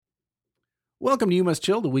Welcome to You Must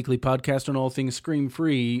Chill, the weekly podcast on all things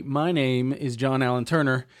scream-free. My name is John Allen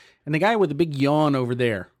Turner, and the guy with the big yawn over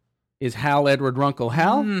there is Hal Edward Runkle.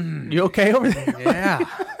 Hal, you okay over there? Yeah,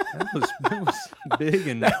 that was big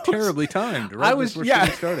and terribly timed. Right before she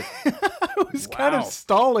started. I was kind of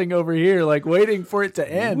stalling over here, like waiting for it to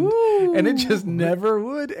end, and it just never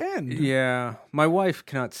would end. Yeah, my wife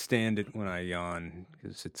cannot stand it when I yawn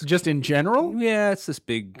because it's Just in general? yeah, it's this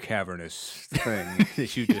big cavernous thing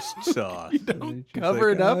that you just saw. You don't cover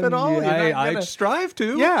it up at all? Yeah, You're not I gonna- strive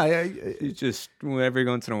to. Yeah, It's just every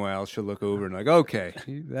once in a while she'll look over and like, okay,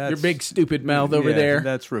 that's your big stupid mouth over yeah, there.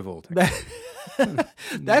 That's revolting.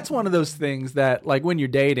 That's one of those things that, like, when you're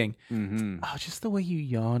dating, oh, just the way you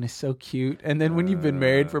yawn is so cute. And then when you've been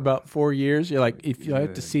married for about 4 years, you're like, if you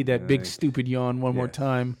have to see that big stupid yawn one more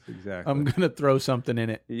time, exactly. I'm gonna throw something in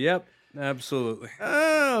it. Yep, absolutely.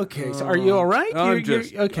 Okay, so are you all right? I'm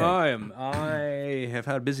okay. I have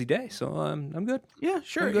had a busy day, so I'm good. Yeah,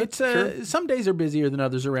 sure. I'm good, It's sure. some days are busier than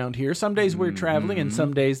others around here. Some days we're traveling, and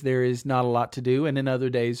some days there is not a lot to do, and in other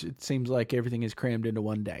days it seems like everything is crammed into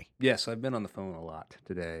one day. Yes, I've been on the phone a lot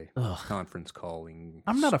today. Ugh. Conference calling.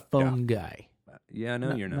 I'm not a phone guy. Yeah, I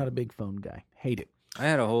know you're not. Not a big phone guy. Hate it. I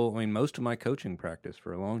had most of my coaching practice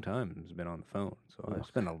for a long time has been on the phone, so I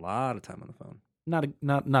spend a lot of time on the phone.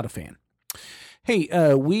 Not a fan.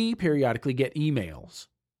 Hey, we periodically get emails.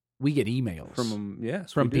 We get emails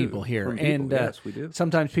From people here, From people, and yes, we do.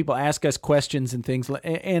 sometimes people ask us questions and things,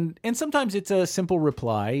 and sometimes it's a simple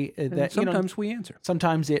reply And that sometimes we answer.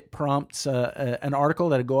 Sometimes it prompts an article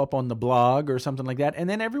that'll go up on the blog or something like that, and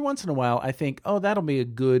then every once in a while I think, oh, that'll be a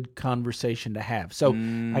good conversation to have. So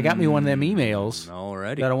I got me one of them emails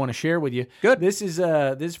already that I want to share with you. Good. This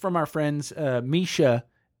is from our friends Misha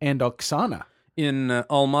and Oksana. in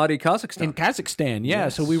Almaty, Kazakhstan. In Kazakhstan, yeah.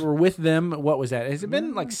 Yes. So we were with them. What was that? Has it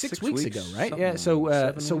been like 6 weeks ago, right? something Yeah. like So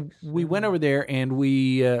 7 weeks. we went over there and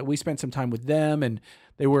we spent some time with them, and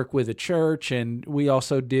they work with a church, and we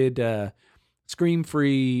also did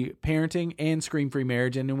scream-free parenting and scream-free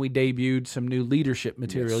marriage, and then we debuted some new leadership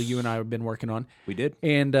material Yes. you and I have been working on, We did.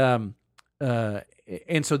 and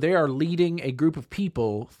so they are leading a group of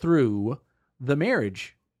people through the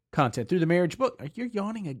marriage content, through the marriage book. You're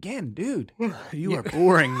yawning again, dude. You are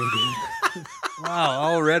boring me, dude. Wow,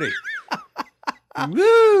 already.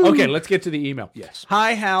 Okay, let's get to the email. Yes.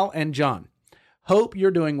 Hi, Hal and John. Hope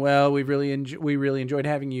you're doing well. We really enjoyed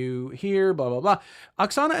having you here. Blah blah blah.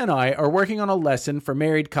 Oksana and I are working on a lesson for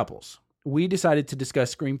married couples. We decided to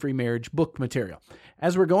discuss scream-free marriage book material.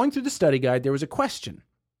 As we're going through the study guide, there was a question.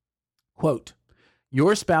 Quote: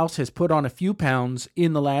 Your spouse has put on a few pounds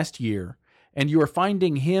in the last year, and you are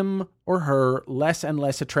finding him or her less and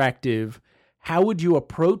less attractive. How would you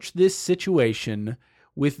approach this situation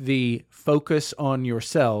with the focus on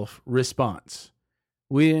yourself response?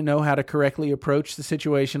 We didn't know how to correctly approach the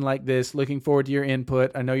situation like this. Looking forward to your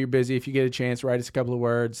input. I know you're busy. If you get a chance, write us a couple of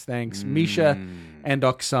words. Thanks. Misha and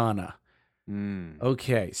Oksana.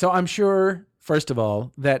 Okay. So I'm sure, first of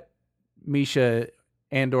all, that Misha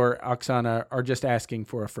and or Oksana are just asking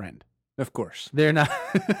for a friend. Of course. They're not.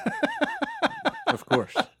 Of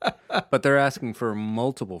course. But they're asking for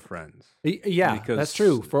multiple friends. Yeah, Because that's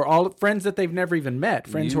true. For all friends that they've never even met,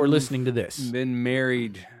 friends who are You've listening to this. Been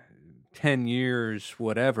married 10 years,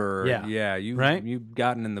 whatever. Yeah. Yeah, you've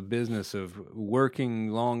gotten in the business of working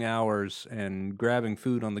long hours and grabbing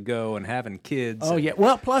food on the go and having kids. Oh, yeah.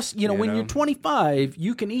 Well, plus, when you're 25,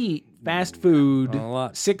 you can eat fast food A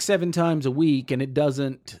lot. 6-7 times a week, and it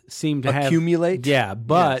doesn't seem to Accumulate? Yeah,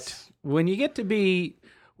 but Yes. when you get to be...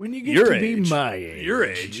 When you get Your to be age. my age, Your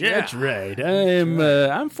age, that's yeah.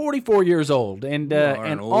 right. I'm 44 years old, and are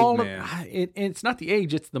and an old all man. of it's not the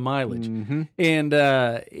age, it's the mileage, Mm-hmm. and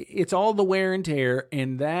it's all the wear and tear,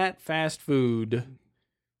 and that fast food,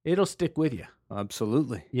 it'll stick with you.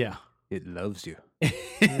 Absolutely. Yeah, It loves you.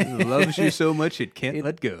 It loves you so much it can't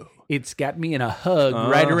let go. it's got me in a hug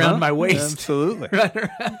right around my waist. Absolutely. Right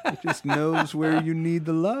around. It just knows where you need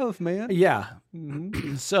the love, man. Yeah.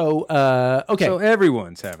 Mhm. So okay. So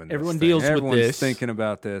everyone's having this Everyone thing. deals with Everyone's this. thinking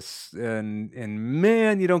about this, and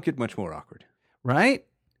man, you don't get much more awkward. right?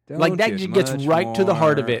 Don't Like that get gets much right to the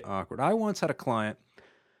heart of more it. Awkward. I once had a client,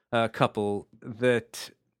 a couple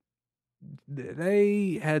that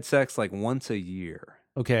they had sex like once a year,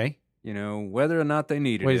 Okay. whether or not they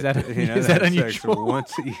needed Wait, it. is that you know, is that they had sex unusual?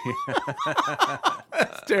 once a year.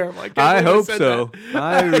 That's terrible. I can't believe hope said so. that.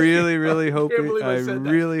 I really hope can't it. believe I I said that.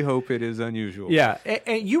 really hope it is unusual. Yeah,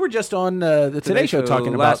 and you were just on the Today Show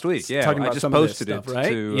talking about last week. Yeah, talking I about just some of this posted stuff, it right?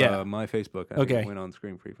 to my Facebook. I Okay. went on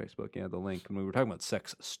Scream Free Facebook. Yeah, the link, and we were talking about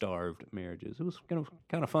sex-starved marriages. It was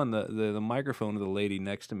kind of fun. The microphone of the lady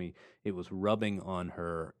next to me, it was rubbing on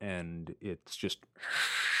her, and it's just.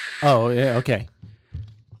 Oh yeah, okay,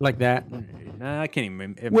 like that. I can't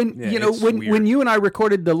even. When when you and I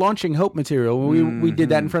recorded the Launching Hope material, we did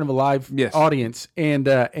that in front of a live audience, and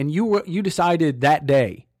you decided that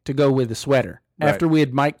day to go with a sweater. Right. After we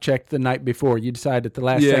had mic checked the night before, you decided at the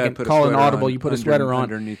last second, call an audible, you put a sweater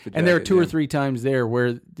on, and there were two or three times there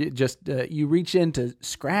where it just you reach in to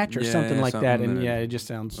scratch or something like that, and it just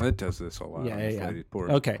sounds. It does this a lot. Yeah. Poor,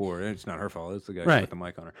 Okay. Poor. It's not her fault. It's the guy who Right. put the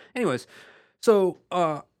mic on her. Anyways, so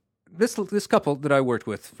this couple that I worked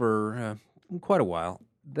with for quite a while,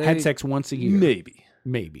 they Had sex once a year,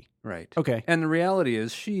 maybe. Right. Okay. And the reality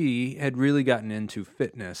is, she had really gotten into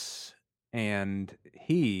fitness, and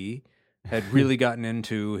he had really gotten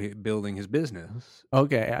into building his business.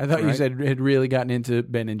 Okay, I thought you Right. said had really gotten into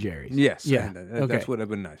Ben and Jerry's. Yes. Yeah. and, Okay. That's what would have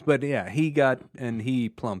been nice. But yeah, he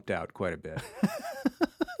plumped out quite a bit.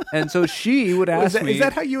 And so she would ask me. Is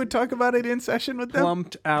that how you would talk about it in session with them?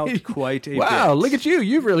 Plumped out quite a bit. Wow, look at you.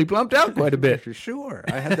 You've really plumped out quite a bit. For sure.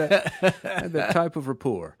 I had that type of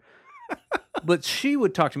rapport. But she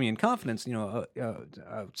would talk to me in confidence,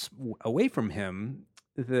 away from him,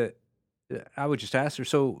 that I would just ask her,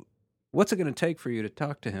 so what's it going to take for you to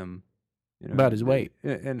talk to him? About his weight.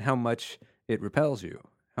 And how much it repels you,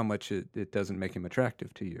 how much it doesn't make him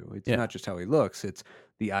attractive to you. It's Yeah. not just how he looks, it's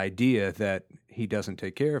the idea that he doesn't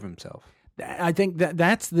take care of himself. I think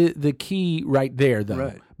that's the key right there, though,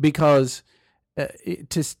 Right. because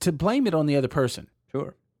to blame it on the other person.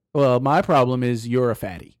 Sure. Well, my problem is you're a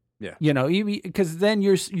fatty. Yeah. Because then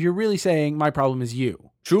you're really saying my problem is you.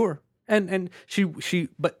 Sure. And she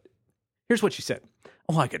but here's what she said.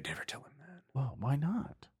 Oh, I could never tell him that. Well, why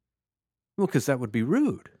not? Well, because that would be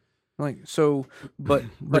rude. Like, so, but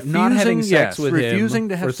not having sex with refusing him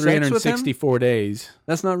to have for sex with him, 364 days.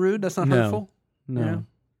 that's not rude. That's not No. hurtful. No.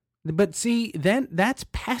 Yeah. But see, then that's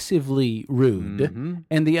passively rude, Mhm.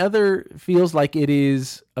 and the other feels like it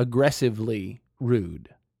is aggressively rude.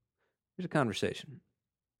 Here's a conversation.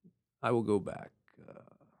 I will go back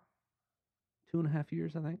 2.5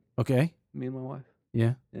 years, I think. Okay. Me and my wife.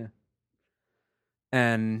 Yeah.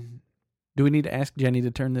 And Do we need to ask Jenny to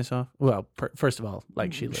turn this off? Well, first of all,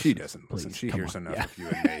 like she listens. she doesn't listen. Please, She come hears on. enough Yeah. of you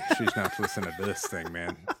and me. She's not listening to this thing,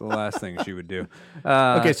 man. It's the last thing she would do.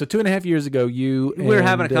 Okay, so 2.5 years ago, you we were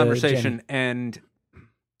having a and, conversation, Jenny. and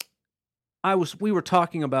we were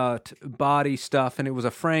talking about body stuff, and it was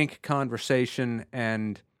a frank conversation,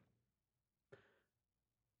 and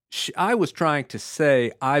I was trying to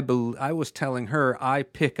say, I was telling her I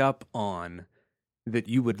pick up on that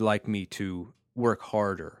you would like me to work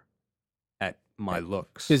harder at my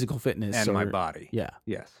looks, Physical fitness and my or- body. Yeah.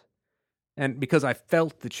 Yes. And because I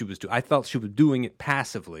felt that I felt she was doing it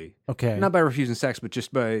passively, Okay. not by refusing sex, but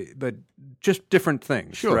just different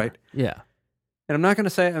things, Sure. right? Yeah. And I'm not going to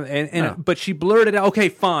say, No. but she blurted out, "Okay,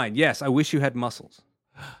 fine, yes, I wish you had muscles."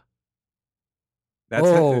 Yeah.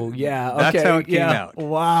 That's Okay. how it came yeah. out.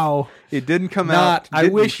 Wow. It didn't come Not. out. I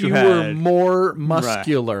didn't wish you were more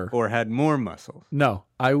muscular. or had more muscles. No,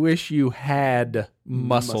 I wish you had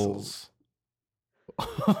muscles.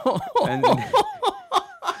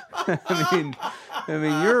 And I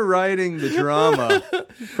mean, you're writing the drama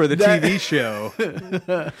for the TV show,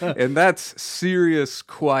 and that's serious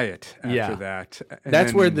quiet after Yeah. that. And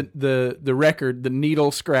That's where then- the record, the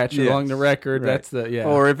needle scratch Yes, along the record. right. That's the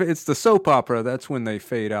Or if it's the soap opera, that's when they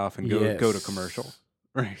fade off and go to Yes. commercial.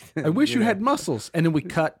 Right. I wish you had muscles, and then we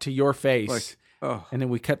cut to your face, Like, oh, and then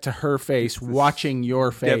we cut to her face, watching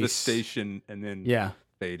your face. devastation, and then Yeah.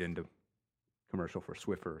 fade into commercial for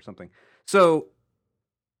Swiffer or something. So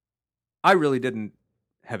I really didn't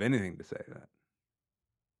have anything to say to that.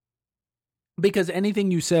 Because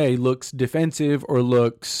anything you say looks defensive or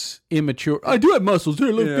looks immature. I do have muscles.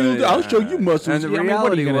 Here, look, feel, I'll show you muscles. And the Yeah, I mean,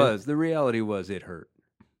 what are you reality was it hurt.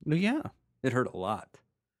 Yeah. It hurt a lot.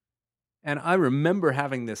 And I remember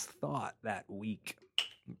having this thought that week.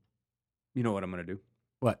 You know what I'm going to do?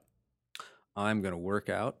 What? I'm going to work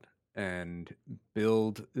out and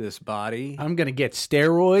build this body. I'm gonna get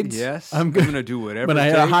steroids. Yes. I'm going to to do whatever. But I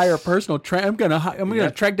it had to takes. hire a personal trainer. I'm gonna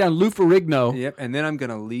Yep. track down Lou Ferrigno. Yep. And then I'm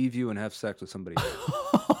going to leave you and have sex with somebody else.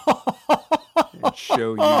 And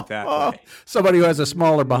show you that way. Somebody who has a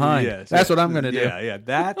smaller behind. Yes, That's yes. what I'm gonna do. Yeah.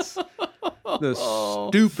 That's the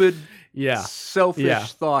stupid Yeah. selfish Yeah.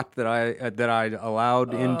 thought that I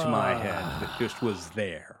allowed into my head that just was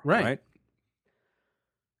there, Right.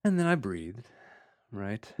 And then I breathed,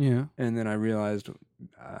 right? Yeah. And then I realized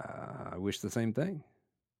I wish the same thing,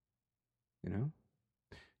 you know?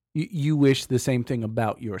 You wish the same thing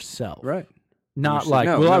about yourself. Right. Not Wish like,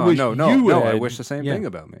 no, well, no, I wish no, you no, had. I wish the same Yeah. thing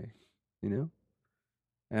about me, you know?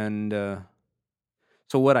 And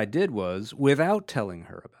so what I did was, without telling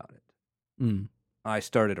her about it, Mm. I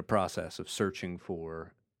started a process of searching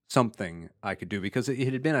for something I could do because it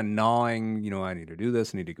had been a gnawing, I need to do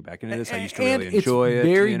this, I need to go back into this. I used to really enjoy it. It's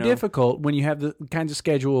very difficult when you have the kinds of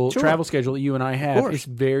travel schedule that you and I have. course. It's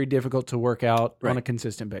very difficult to work out on Right. a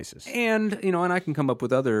consistent basis. And and I can come up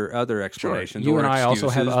with other explanations. You or and I also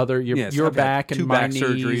have excuses. other your I've had back and 2 my back knees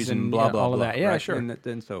surgeries and blah blah all blah. of that. Yeah, right? sure.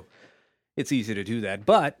 And so it's easy to do that,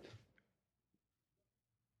 but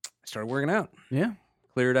I started working out. Yeah.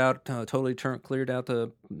 Cleared out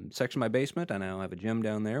the section of my basement. I now have a gym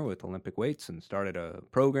down there with Olympic weights, and started a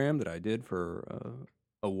program that I did for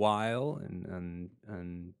a while, and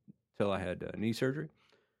until I had knee surgery.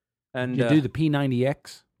 And You do the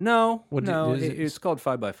P90X? no, What no, is it? it's called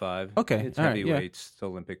 5x5. Okay, it's all right, heavy yeah. weights, it's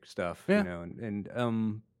Olympic stuff. Yeah.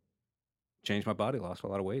 And changed my body, lost a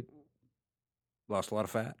lot of weight, lost a lot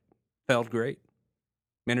of fat, felt great,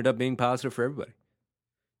 ended up being positive for everybody.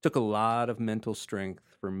 Took a lot of mental strength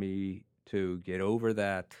for me to get over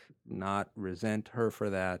that, not resent her for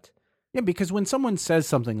that. Yeah, because when someone says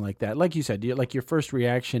something like that, like you said, your first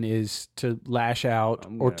reaction is to lash out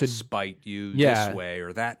I'm or gonna to spite you Yeah. this way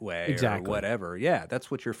or that way Exactly. or whatever. Yeah, that's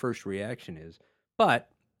what your first reaction is. But,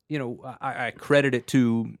 I credit it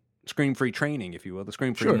to scream-free training, if you will, the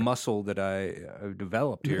scream-free Sure. muscle that I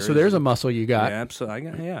developed here. So there's a muscle you got. Yeah,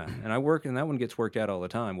 absolutely. Yeah, and and that one gets worked out all the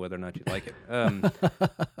time, whether or not you like it.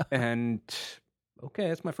 And okay,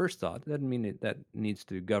 that's my first thought. That doesn't mean that needs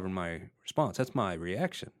to govern my response. That's my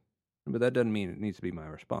reaction, but that doesn't mean it needs to be my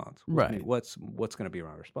response. Right. What's going to be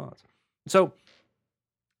my response? So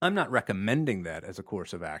I'm not recommending that as a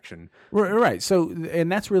course of action, Right. So,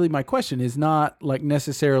 and that's really my question, is not like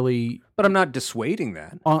necessarily but I'm not dissuading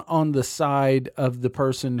that. on the side of the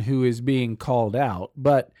person who is being called out,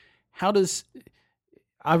 but how does,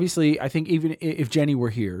 obviously, I think even if Jenny were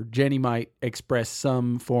here, Jenny might express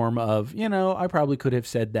some form of, I probably could have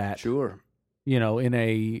said that, Sure. in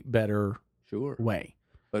a better Sure. way.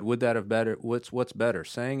 But would that have better? What's better,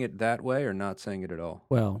 saying it that way or not saying it at all?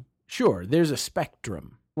 Well, sure, there's a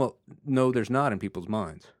spectrum. Well, no, there's not in people's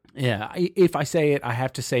minds. Yeah, if I say it, I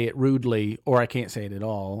have to say it rudely, or I can't say it at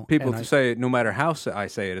all. People And say it, no matter how I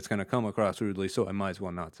say it, it's going to come across rudely, so I might as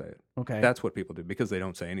well not say it. okay, That's what people do because they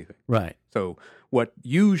don't say anything. right. So what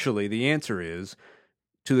usually the answer is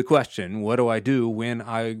to the question, what do I do when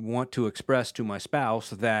I want to express to my spouse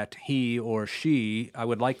that he or she, I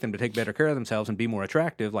would like them to take better care of themselves and be more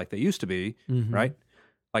attractive like they used to be, Mhm. right?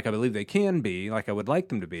 Like I believe they can be, like I would like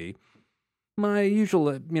them to be. My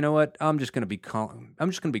usual, you know what? I'm just going to be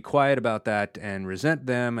quiet about that and resent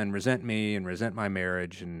them and resent me and resent my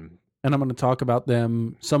marriage and And I'm going to talk about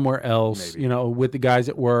them somewhere else, Maybe. with the guys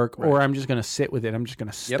at work, Right. or I'm just going to sit with it. I'm just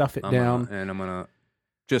going to stuff it down, I'm going to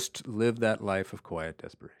just live that life of quiet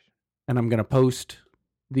desperation. and I'm going to post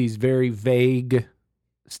these very vague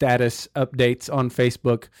status updates on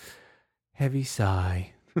Facebook. Heavy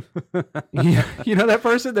sigh. Yeah, you know that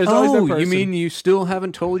person? There's always that person. You mean you still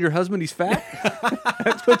haven't told your husband he's fat?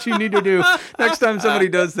 That's what you need to do next time somebody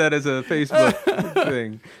does that as a Facebook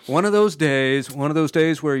thing. One of those days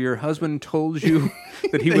where your husband told you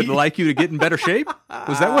that he would like you to get in better shape?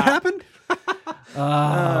 Was that what happened?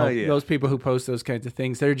 Yeah. Those people who post those kinds of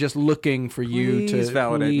things, they're just looking for you Please to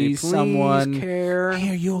validate me. please Please someone. care. Hey,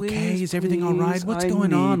 are you okay? Please, Is everything all right? please, What's I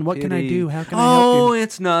going on? need What can I pity. do? How can I help you?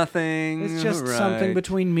 It's nothing. It's just Right. something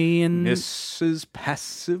between me and Mrs.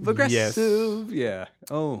 Passive Aggressive. Yeah.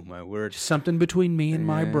 Oh my word. something between me and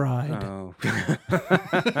my Yeah. bride. Oh.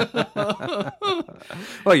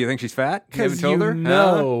 Well, you think she's fat? You haven't Because told her?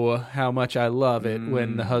 know how much I love it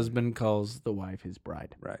when the husband calls the wife his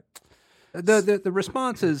bride. Right. The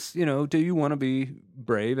response is, do you want to be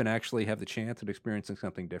brave and actually have the chance of experiencing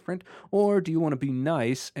something different, or do you want to be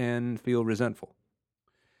nice and feel resentful?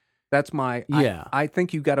 That's my. Yeah. I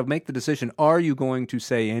think you got to make the decision. Are you going to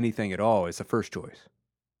say anything at all? Is the first choice.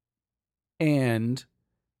 And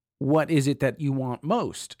what is it that you want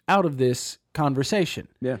most out of this conversation?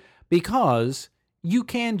 Yeah. Because you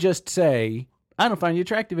can just say, I don't find you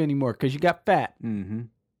attractive anymore because you got fat. Mm-hmm.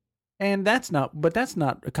 And that's not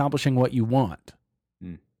accomplishing what you want.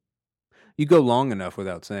 You go long enough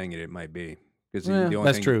without saying it, it might be. Because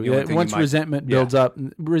That's true. Once resentment builds up,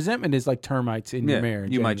 resentment is like termites in your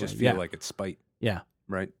marriage. You might anyway. just feel like it's spite. Yeah.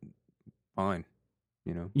 Right? fine.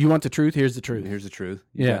 You know, You want the truth? Here's the truth. here's the truth.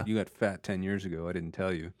 Yeah. You got fat 10 years ago. I didn't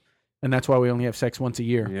tell you. And that's why we only have sex once a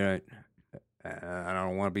year. You're right. I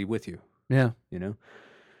don't want to be with you. Yeah. You know,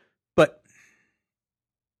 but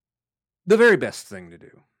the very best thing to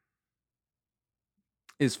do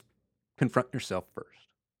is confront yourself first.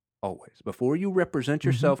 Always. Before you represent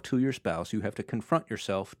yourself to your spouse, you have to confront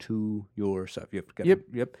yourself to yourself. You have to get,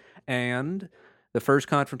 Yep. And the first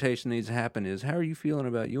confrontation that needs to happen is, how are you feeling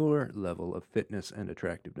about your level of fitness and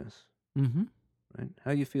attractiveness? Mm-hmm. Right?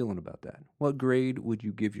 How are you feeling about that? What grade would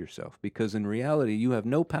you give yourself? Because in reality, you have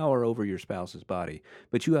no power over your spouse's body,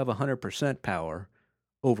 but you have 100% power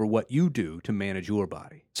over what you do to manage your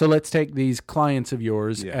body. So let's take these clients of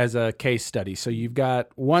yours Yeah. as a case study. So you've got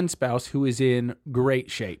one spouse who is in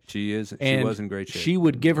great shape. She was in great shape. She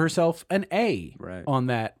would give herself an A Right. on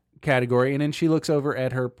that category. And then she looks over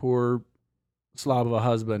at her poor slob of a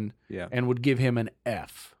husband Yeah. and would give him an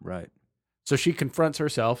F. Right. So she confronts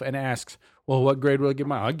herself and asks, well, what grade will I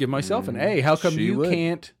give I'll give myself an A. How come She you would.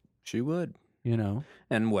 can't, She would. you know?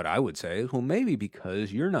 And what I would say is, well, maybe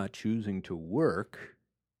because you're not choosing to work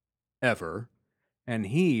ever, and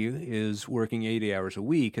he is working 80 hours a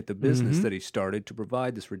week at the business Mhm. that he started to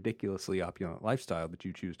provide this ridiculously opulent lifestyle that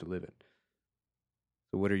you choose to live in.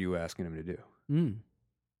 So what are you asking him to do? Mm.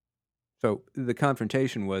 So the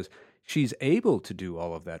confrontation was, she's able to do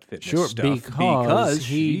all of that fitness Sure, stuff because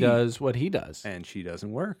he she does what he does. and she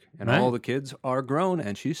doesn't work. And Right. all the kids are grown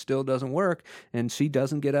and she still doesn't work, and she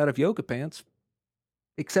doesn't get out of yoga pants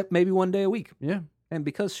except maybe one day a week. Yeah. And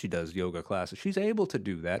because she does yoga classes, she's able to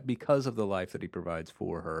do that because of the life that he provides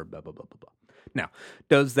for her, blah, blah, blah, blah, blah. Now,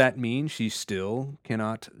 does that mean she still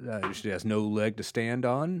cannot, she has no leg to stand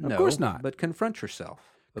on? Of No, course not. But confront yourself.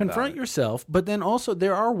 about Confront it. yourself, but then also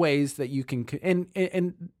there are ways that you can,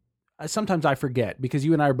 and sometimes I forget because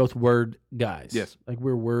you and I are both word guys. Yes. Like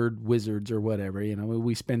we're word wizards or whatever. You know,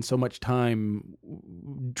 we spend so much time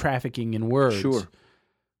trafficking in words. Sure.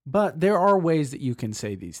 But there are ways that you can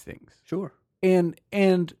say these things. Sure. And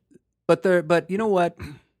But you know what?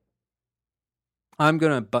 I'm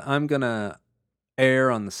gonna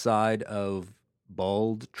err on the side of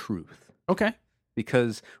bald truth. okay.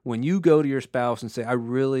 Because when you go to your spouse and say, I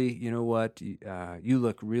really, you know what, you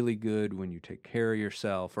look really good when you take care of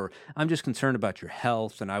yourself, or I'm just concerned about your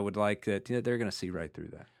health and I would like that, they're going to see right through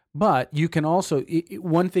that. But you can also,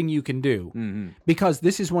 one thing you can do, Mm-hmm. because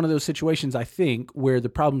this is one of those situations, I think, where the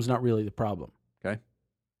problem's not really the problem. Okay.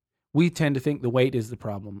 We tend to think the weight is the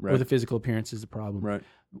problem or Right. the physical appearance is the problem. Right.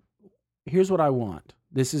 Here's what I want.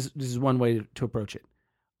 This is one way to approach it.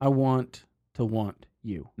 I want to want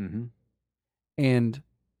you. Mm-hmm. And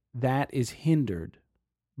that is hindered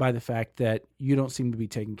by the fact that you don't seem to be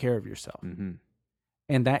taking care of yourself. Mm-hmm.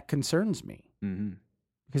 And that concerns me Mm-hmm.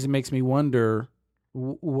 because it makes me wonder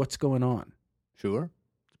what's going on. Sure.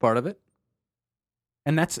 It's part of it.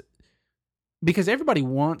 And that's because everybody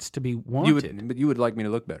wants to be wanted. But you would like me to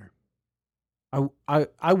look better.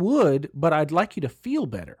 I would, but I'd like you to feel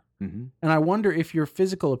better. Mm-hmm. And I wonder if your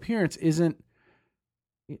physical appearance isn't,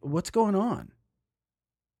 what's going on?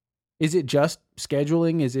 Is it just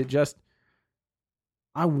scheduling? Is it just,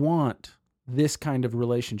 I want this kind of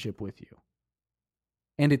relationship with you.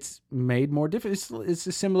 And it's made more difficult.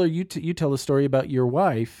 It's similar, you tell the story about your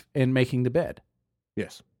wife and making the bed.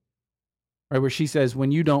 Yes. Right, where she says,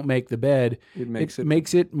 when you don't make the bed, It makes it.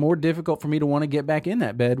 makes it more difficult for me to want to get back in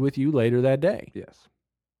that bed with you later that day. Yes.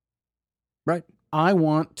 Right. I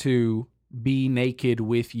want to be naked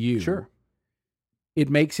with you. Sure. It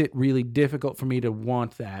makes it really difficult for me to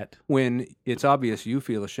want that. When it's obvious you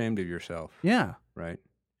feel ashamed of yourself. Yeah. Right?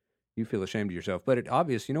 You feel ashamed of yourself. But it's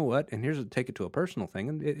obvious, you know what? And take it to a personal thing.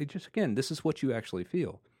 And it just, again, this is what you actually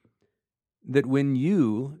feel. That when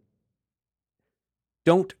you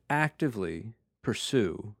don't actively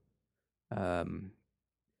pursue a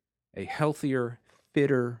healthier,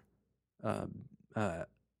 fitter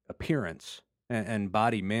appearance and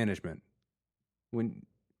body management, when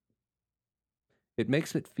it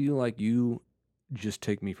makes it feel like you just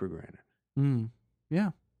take me for granted.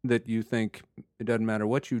 Yeah. That you think it doesn't matter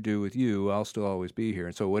what you do with you, I'll still always be here.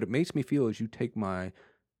 And so what it makes me feel is you take my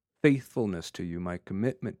faithfulness to you, my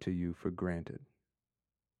commitment to you for granted.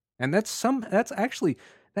 And that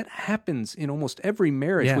happens in almost every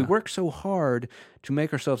marriage. Yeah. We work so hard to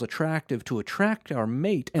make ourselves attractive, to attract our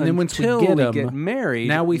mate. And then once we until get 'em, get married,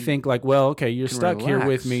 Now we think like, well, okay, you're can stuck here with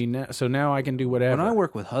relax. me now, so now I can do whatever. when I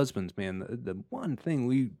work with husbands, man, the one thing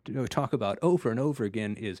we talk about over and over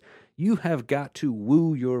again is you have got to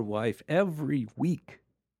woo your wife every week.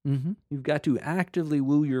 Mm-hmm. You've got to actively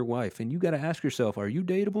woo your wife, and you got to ask yourself, are you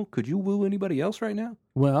dateable? Could you woo anybody else right now?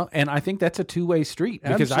 Well, and I think that's a two-way street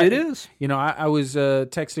because It is. You know, I was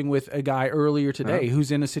texting with a guy earlier today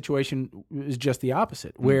who's in a situation is just the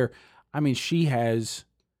opposite, where I mean, she has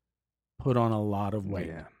put on a lot of weight.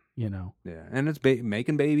 Yeah. You know, Yeah, and it's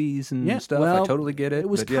making babies and stuff. Well, I totally get it. It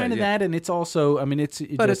was kind of that, and it's also, I mean, it's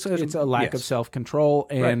a lack of self-control,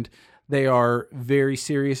 and they are very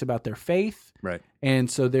serious about their faith, right?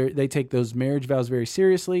 And so they take those marriage vows very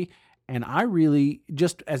seriously. And I really,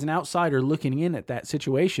 just as an outsider looking in at that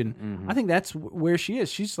situation, I think that's where she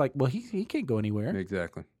is. She's like, well, he can't go anywhere.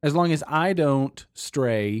 Exactly. As long as I don't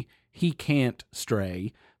stray, he can't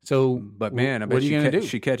stray. So, but man, I bet what are you going to do?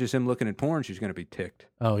 She catches him looking at porn, she's going to be ticked.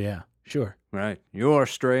 Oh yeah, sure. Right, you're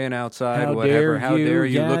straying outside. How whatever. dare How you? dare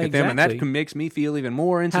you Yeah, look at them? And exactly. that makes me feel even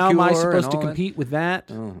more insecure. How am I supposed and to all compete with that?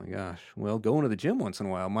 Oh my gosh! Well, going to the gym once in a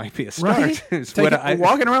while might be a start. Right?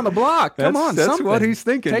 Walking around the block. Come on, that's something. what he's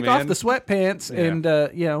thinking. Take man. off the sweatpants, and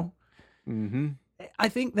you know. Mm-hmm. I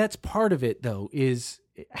think that's part of it, though. Is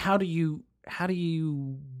how do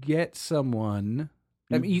you get someone?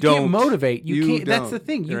 I mean, you can't motivate. You can't. That's the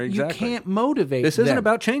thing. You can't motivate. This isn't them.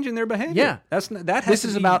 about changing their behavior. Yeah, This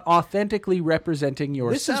is about authentically representing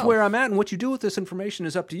yourself. This is where I'm at, and what you do with this information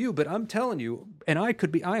is up to you. But I'm telling you, and I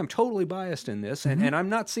am totally biased in this, and I'm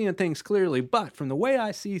not seeing things clearly. But from the way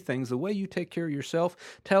I see things, the way you take care of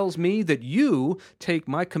yourself tells me that you take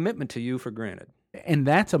my commitment to you for granted. And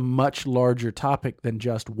that's a much larger topic than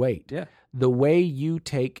just weight. Yeah, the way you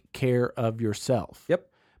take care of yourself. Yep.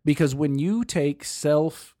 Because when you take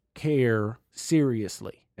self-care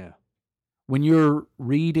seriously, when you're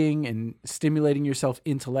reading and stimulating yourself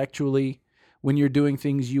intellectually, when you're doing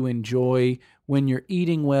things you enjoy, when you're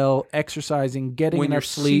eating well, exercising, getting enough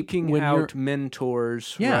sleep, seeking when out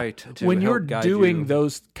mentors, right? When you're doing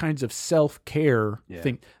those kinds of self-care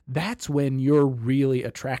things, that's when you're really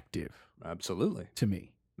attractive. Absolutely. To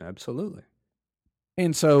me. Absolutely.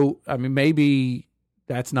 And so, I mean, maybe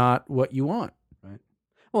that's not what you want.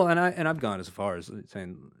 Well, and I've gone as far as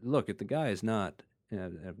saying, look, if the guy is not,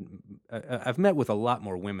 I've met with a lot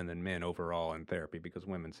more women than men overall in therapy because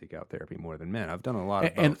women seek out therapy more than men. I've done a lot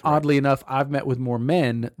of both. And oddly enough, I've met with more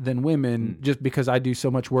men than women just because I do so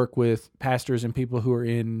much work with pastors and people who are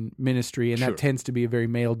in ministry, and that tends to be a very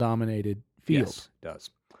male-dominated field. Yes, it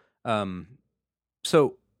does.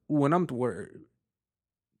 So when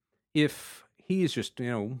if he's just,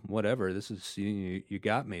 whatever, this is, you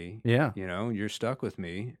got me. Yeah. You're stuck with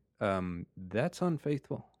me. That's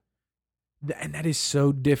unfaithful. And that is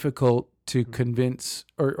so difficult to convince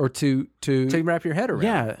or to wrap your head around.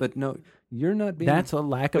 Yeah. But no, you're not being That's a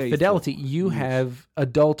lack of faithful. fidelity. You have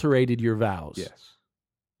adulterated your vows. Yes,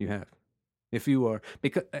 you have. If you are,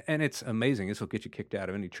 and it's amazing. This will get you kicked out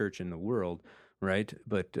of any church in the world, right?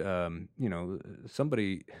 But,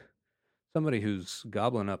 somebody who's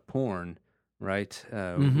gobbling up porn, right?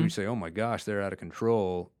 We say, oh my gosh, they're out of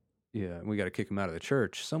control. Yeah, we got to kick them out of the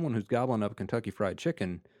church. Someone who's gobbling up Kentucky Fried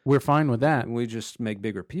Chicken, we're fine with that. We just make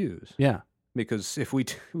bigger pews. Yeah, because if we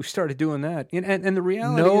started doing that, and the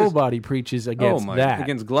reality nobody preaches against that.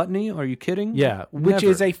 Against gluttony? Are you kidding? Yeah, which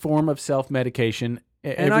is a form of self-medication.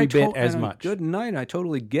 Every bit as much. Good night. I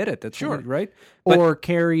totally get it. That's sure, right. Or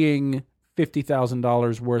carrying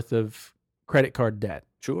 $50,000 worth of credit card debt.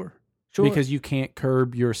 Sure. Because you can't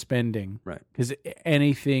curb your spending. Right. Because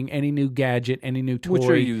any new gadget, any new toy. Which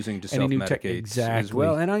you're using to self-medicate as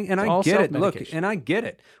well. And I get it. Look, and I get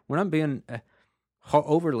it. When I'm being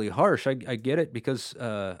overly harsh, I get it because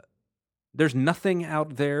there's nothing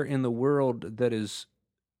out there in the world that is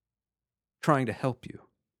trying to help you.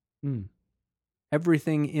 Mm.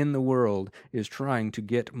 Everything in the world is trying to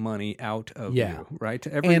get money out of you, right?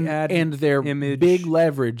 Every and their image, big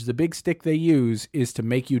leverage, the big stick they use is to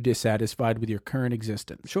make you dissatisfied with your current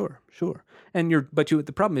existence. Sure. And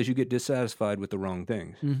the problem is you get dissatisfied with the wrong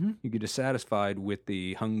things. Mm-hmm. You get dissatisfied with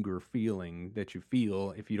the hunger feeling that you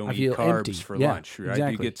feel if you don't eat carbs empty. for lunch, right?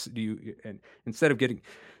 Exactly. And instead of getting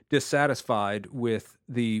dissatisfied with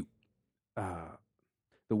the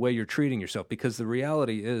way you're treating yourself, because the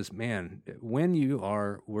reality is, man, when you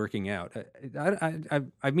are working out,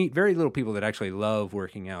 I meet very little people that actually love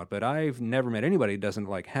working out, but I've never met anybody who doesn't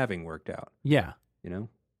like having worked out. Yeah.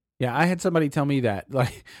 Yeah, I had somebody tell me that,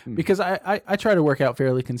 because I try to work out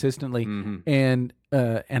fairly consistently, and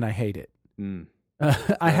I hate it.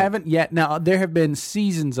 I haven't yet. Now, there have been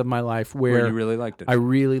seasons of my life where you really liked it. I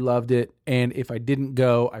really loved it, and if I didn't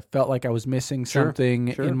go, I felt like I was missing something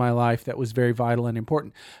in my life that was very vital and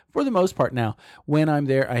important. For the most part now, when I'm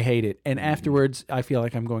there, I hate it, and afterwards, I feel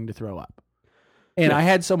like I'm going to throw up. And I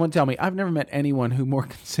had someone tell me, I've never met anyone who more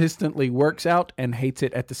consistently works out and hates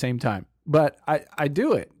it at the same time. But I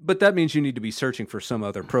do it. But that means you need to be searching for some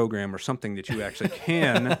other program or something that you actually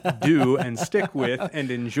can do and stick with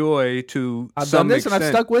and enjoy to I've some done this extent. and I've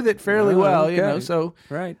stuck with it fairly well, you know. okay. So,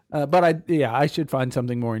 Right. but I should find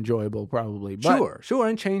something more enjoyable, probably. But, Sure.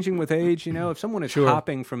 And changing with age, you know, if someone is Sure.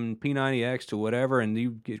 hopping from P90X to whatever and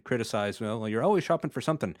you get criticized, well, you're always shopping for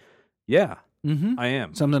something. Yeah, I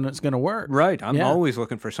am. something that's going to work. Right. I'm Yeah. always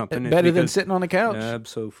looking for something. Better than sitting on the couch.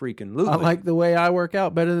 Abso-freaking-lutely. I like the way I work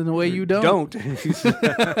out better than the way you don't.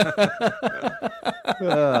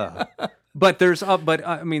 But there's but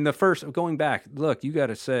I mean the first going back, look, you got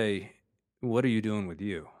to say, what are you doing with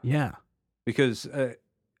you? Yeah. Because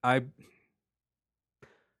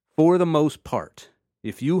for the most part,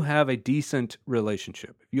 if you have a decent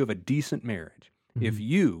relationship, if you have a decent marriage, if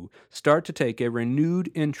you start to take a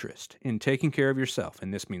renewed interest in taking care of yourself,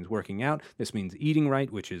 and this means working out, this means eating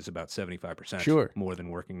right, which is about 75% Sure. more than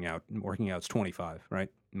working out. Working out's 25, right?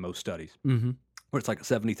 In most studies. Mm-hmm. Where it's like a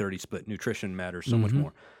 70-30 split. Nutrition matters so much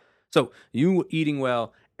more. So you eating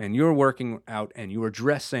well and you're working out and you are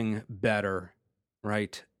dressing better,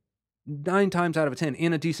 right? 9 times out of 10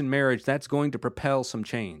 in a decent marriage, that's going to propel some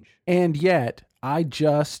change. And yet, I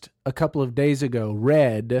just a couple of days ago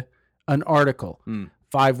read an article,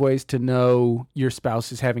 5 ways to know your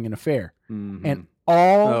spouse is having an affair. And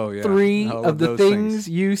all 3 All of of the those things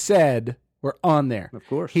you said were on there. Of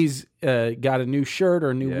course. He's got a new shirt or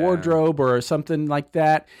a new wardrobe or something like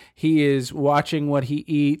that. He is watching what he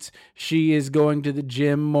eats. She is going to the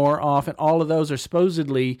gym more often. All of those are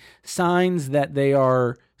supposedly signs that they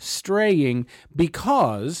are straying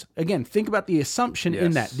because, again, think about the assumption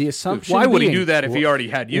in that. The assumption Why would he being, do that if he already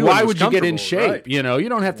had you? Why and was would you get in comfortable, shape? right? You know, you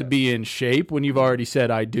don't have to be in shape when you've already said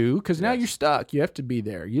I do, because now you're stuck. You have to be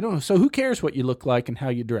there. You don't. So who cares what you look like and how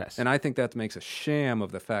you dress? And I think that makes a sham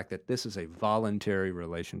of the fact that this is a voluntary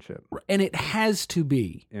relationship. And it has to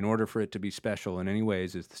be. In order for it to be special in any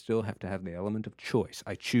ways, is still have to have the element of choice.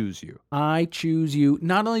 I choose you. I choose you.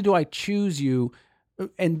 Not only do I choose you,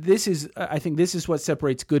 and this is, I think this is what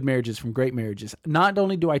separates good marriages from great marriages. Not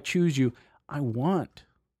only do I choose you, I want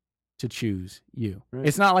to choose you. Right.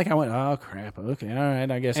 It's not like I went, oh crap, okay, all right,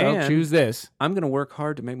 I guess I'll choose this. I'm going to work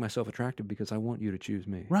hard to make myself attractive because I want you to choose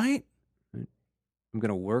me. Right? I'm going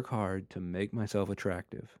to work hard to make myself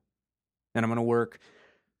attractive. And I'm going to work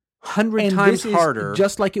 100 times harder.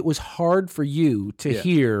 Just like it was hard for you to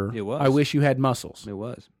hear, it was. I wish you had muscles. It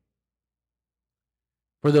was.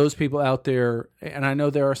 For those people out there, and I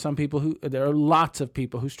know there are lots of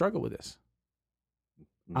people who struggle with this.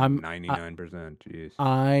 99%. Jeez.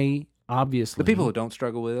 I obviously. The people who don't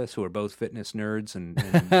struggle with this, who are both fitness nerds, and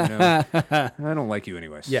you know, I don't like you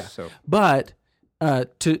anyways. Yeah. So. But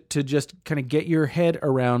to just kind of get your head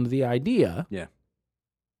around the idea. Yeah.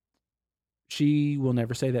 She will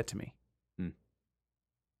never say that to me.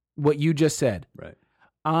 What you just said. Right.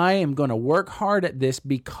 I am going to work hard at this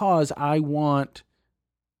because I want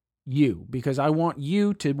you, because I want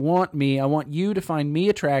you to want me. I want you to find me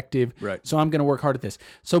attractive. Right. So I'm going to work hard at this.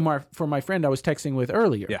 So for my friend I was texting with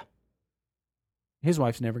earlier. Yeah. His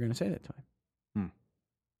wife's never going to say that to him.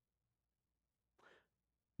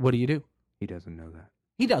 What do you do? He doesn't know that.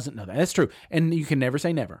 He doesn't know that. That's true. And you can never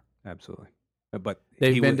say never. Absolutely. But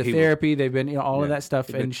they've been to therapy. They've been, all of that stuff.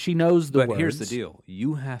 And she knows the words. But here's the deal.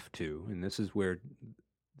 You have to, and this is where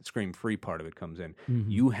the scream free part of it comes in.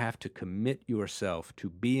 You have to commit yourself to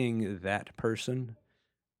being that person.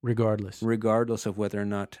 Regardless of whether or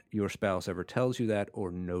not your spouse ever tells you that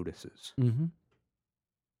or notices.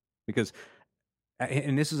 Because,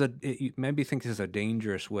 and this is you maybe think this is a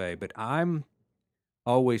dangerous way, but I'm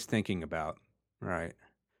always thinking about, right,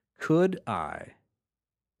 could I,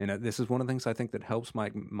 and this is one of the things I think that helps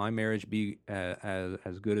my marriage be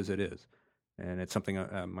as good as it is, and it's something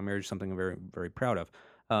my marriage is something I'm very, very proud of.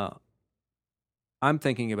 I'm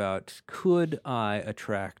thinking about, could I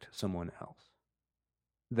attract someone else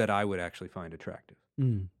that I would actually find attractive?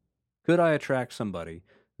 Could I attract somebody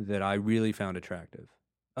that I really found attractive,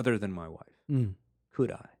 other than my wife?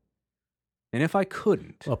 Could I? And if I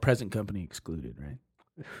couldn't, well, present company excluded, right?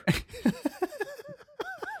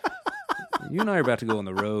 You and I are about to go on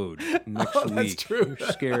the road next week. That's true. You're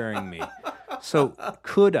scaring me. So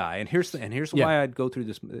could I? And here's why I'd go through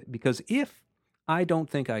this, because if I don't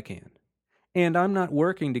think I can, and I'm not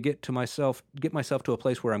working to get myself to a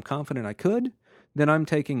place where I'm confident I could, then I'm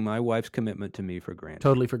taking my wife's commitment to me for granted.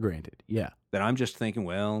 Totally for granted. Yeah. that I'm just thinking,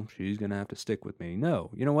 well, she's going to have to stick with me. No.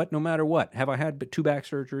 You know what? No matter what. Have I had 2 back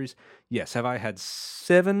surgeries? Yes. Have I had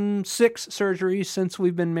 6 surgeries since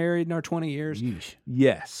we've been married in our 20 years? Yeesh.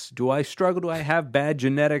 Yes. Do I struggle? Do I have bad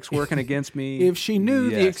genetics working against me? If she knew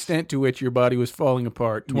the Yes. extent to which your body was falling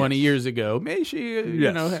apart 20 Yes. years ago, maybe she, you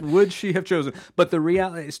Yes. know. Would she have chosen? But the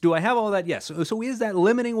reality is, do I have all that? Yes. So is that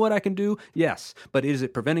limiting what I can do? Yes. But is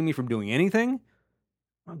it preventing me from doing anything?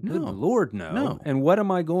 Oh, good No. Lord, no. No. And what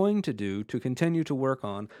am I going to do to continue to work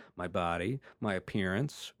on my body, my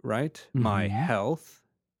appearance, right? My Mhm. health,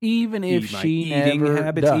 Even if my she eating never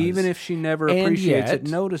habits, does. even if she never And appreciates yet- it,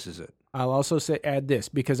 notices it. I'll also add this,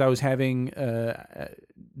 because I was having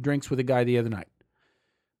drinks with a guy the other night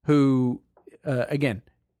who, again,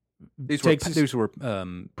 These takes were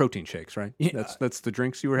protein shakes, right? Yeah. That's the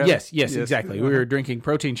drinks you were having? yes, exactly. We were drinking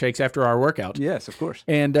protein shakes after our workout. Yes, of course.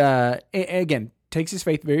 And again, takes his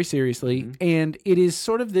faith very seriously. Mhm. And it is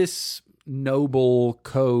sort of this noble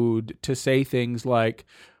code to say things like,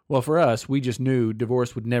 well, for us, we just knew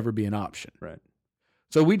divorce would never be an option. Right.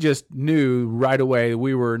 So we just knew right away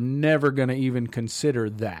we were never going to even consider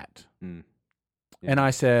that. Mm. And I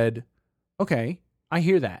said, okay, I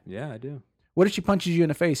hear that. Yeah, I do. What if she punches you in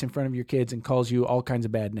the face in front of your kids and calls you all kinds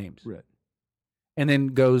of bad names? Right. And then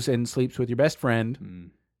goes and sleeps with your best friend Mm.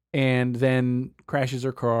 and then crashes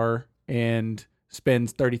her car and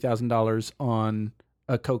spends $30,000 on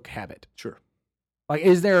a coke habit. Sure. Like,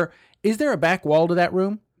 is there a back wall to that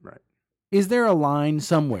room? Right. Is there a line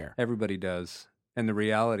somewhere? Everybody does. And the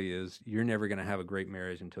reality is, you're never going to have a great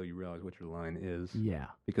marriage until you realize what your line is. Yeah.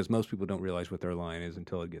 Because most people don't realize what their line is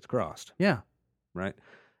until it gets crossed. Yeah. Right.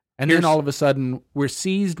 And then all of a sudden, we're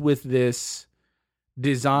seized with this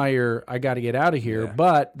desire, I got to get out of here, Yeah.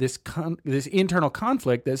 but this internal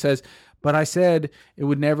conflict that says, but I said it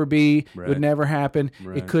would never be, it Right. would never happen,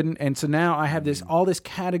 Right. it couldn't, and so now I have this all this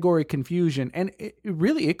category confusion, and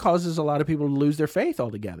it causes a lot of people to lose their faith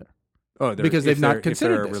altogether. Oh, Because they've not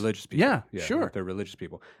considered if they're this. religious people. Yeah, sure. If they're religious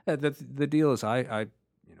people. The deal is, the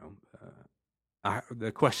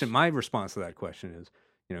question, my response to that question is,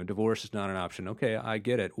 divorce is not an option. Okay, I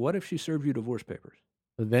get it. What if she served you divorce papers?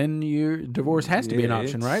 Then your divorce has to be an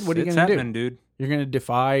option, right? What are you It's going to do? happening, dude. You're going to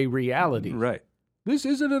defy reality. Right. This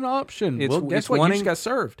isn't an option. It's- Well, guess it's what? You wanting- just got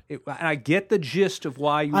served. And I get the gist of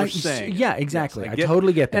why you were saying. Yeah, it. exactly. Yes, I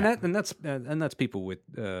totally get that. And that's people with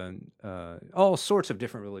all sorts of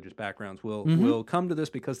different religious backgrounds Mm-hmm. will come to this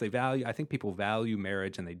because they value. I think people value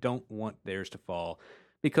marriage and they don't want theirs to fall.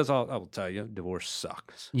 Because I will tell you, divorce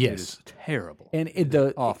sucks. Yes. It is terrible. And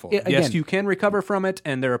Awful. Again, Yes, you can recover from it,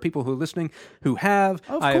 and there are people who are listening who have.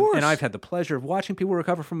 Of course. And I've had the pleasure of watching people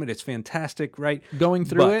recover from it. It's fantastic, right? going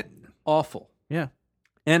through But it. awful, Yeah.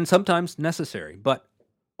 and sometimes necessary, but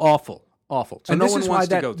awful. So And no this one is why wants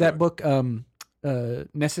to go that through it. book,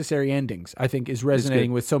 Necessary Endings, I think, is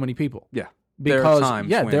resonating with so many people. Yeah, Because, there are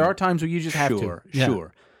times when, there are times where you just have to. Yeah.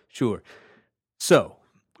 Sure. So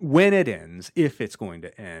when it ends, if it's going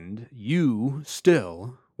to end, you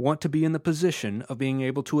still want to be in the position of being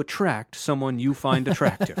able to attract someone you find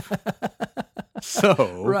attractive.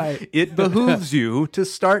 So Right. it behooves you to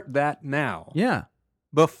start that now. Yeah.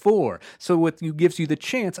 Before. So what gives you the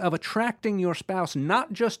chance of attracting your spouse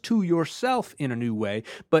not just to yourself in a new way,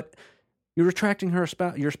 but you're attracting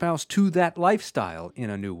your spouse to that lifestyle in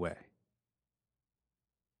a new way.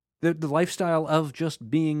 The lifestyle of just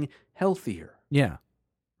being healthier, Yeah.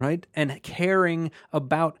 right? And caring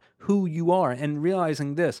about who you are and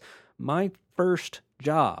realizing this. My first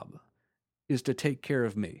job is to take care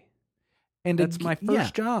of me. And That's my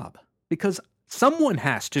first job because someone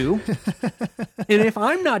has to. And if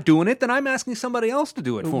I'm not doing it, then I'm asking somebody else to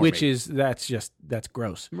do it for Which me. is, that's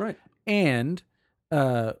gross. Right. And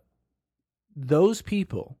those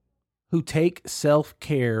people who take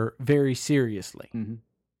self-care very seriously Mm-hmm.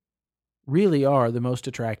 really are the most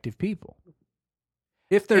attractive people.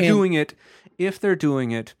 If they're And- doing it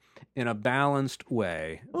in a balanced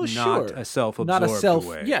way, Oh, not sure. a self-absorbed Not a self.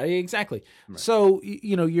 way. Yeah, exactly. Right. So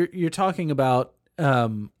you're talking about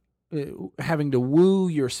having to woo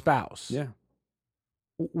your spouse. Yeah.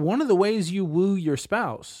 One of the ways you woo your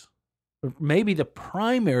spouse, or maybe the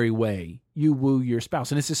primary way you woo your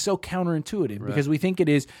spouse, and this is so counterintuitive Right. because we think it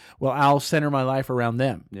is, well, I'll center my life around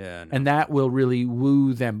them, Yeah. No. and that will really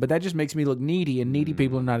woo them. But that just makes me look needy, and needy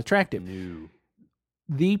people are not attractive. No.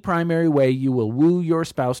 The primary way you will woo your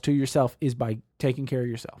spouse to yourself is by taking care of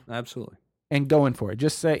yourself Absolutely. and going for it.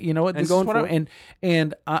 Just say, you know what, And this going is what for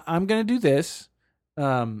and I'm going to do this,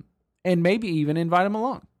 and maybe even invite them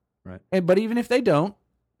along. Right. But even if they don't,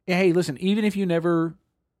 hey, listen, even if you never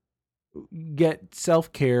get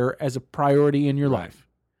self-care as a priority in your Right. life,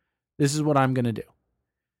 this is what I'm going to do.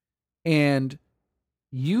 and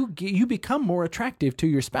you become more attractive to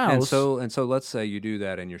your spouse. And so let's say you do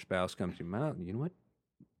that and your spouse comes to you, "Wow, you know what?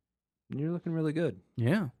 You're looking really good."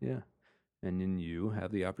 Yeah. Yeah. And then you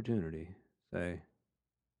have the opportunity to say,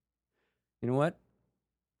 "You know what?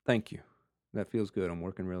 Thank you. That feels good. I'm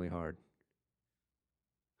working really hard.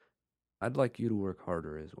 I'd like you to work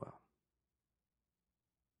harder as well."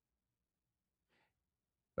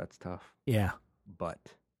 That's tough. Yeah. But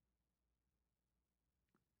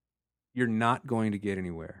you're not going to get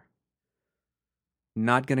anywhere.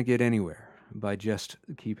 Not going to get anywhere by just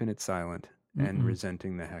keeping it silent and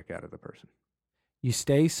resenting the heck out of the person. You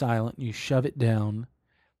stay silent, you shove it down.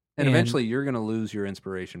 And eventually you're going to lose your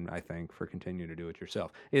inspiration, I think, for continuing to do it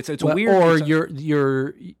yourself. It's weird. Or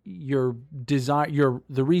your desire,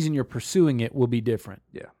 the reason you're pursuing it will be different.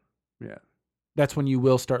 Yeah. Yeah. That's when you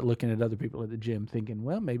will start looking at other people at the gym thinking,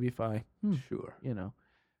 well, maybe if I, Sure.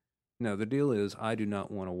 No, the deal is I do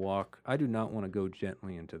not want to go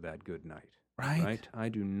gently into that good night. Right? I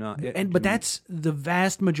do not. But that's the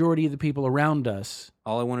vast majority of the people around us.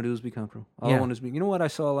 All I want to do is be comfortable. All I want to be. You know what I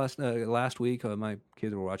saw last week? My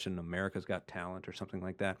kids were watching America's Got Talent or something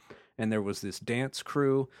like that, and there was this dance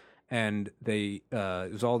crew, and it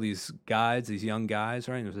was all these guys, these young guys,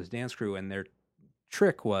 right? And there was this dance crew, and their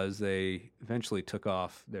trick was they eventually took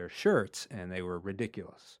off their shirts, and they were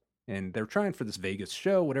ridiculous. And they're trying for this Vegas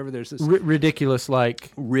show, whatever. There's this ridiculous,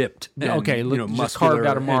 like ripped. And, okay, look, muscular, just carved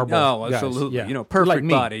out of marble. Oh, absolutely. Guys, yeah. Perfect like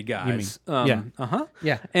body guys. Yeah.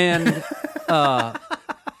 Yeah. And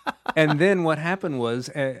and then what happened was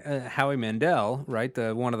Howie Mandel, right,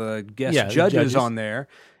 one of the guest judges on there,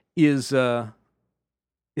 he ends up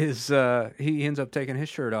taking his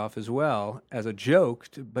shirt off as well as a joke.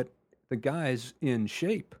 But the guy's in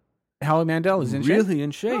shape. Howie Mandel is in shape? Really in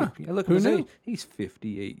shape. Huh. Yeah, look, he's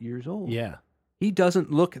 58 years old. Yeah. He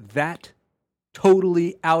doesn't look that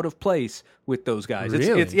totally out of place with those guys.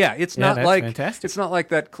 Really? It's not like fantastic. It's not like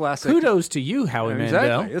that classic. Kudos to you, Howie Mandel.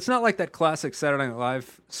 Exactly. It's not like that classic Saturday Night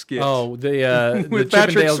Live skit. Oh, the with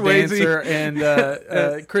Chippendale Patrick Swayze dancer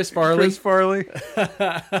and Chris Farley. Chris Farley.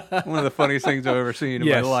 One of the funniest things I've ever seen in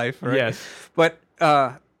my life. Right? Yes. But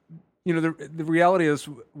the reality is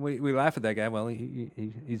we laugh at that guy. Well,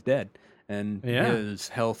 he's dead. And his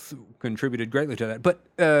health contributed greatly to that. But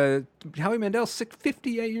Howie Mandel's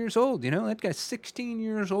 58 years old. That guy's 16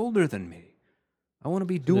 years older than me. I want to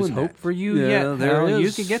be doing that. Hope for you yet. There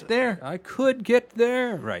is. You can get there. I could get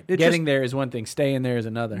there. Right. Getting there is one thing. Staying there is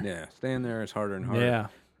another. Yeah. Staying there is harder and harder. Yeah.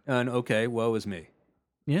 And okay, woe is me.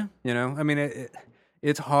 Yeah. I mean,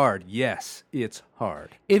 it's hard. Yes, it's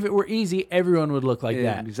hard. If it were easy, everyone would look like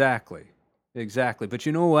that. Exactly. But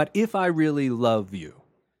you know what? If I really love you,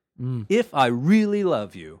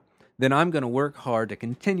 then I'm going to work hard to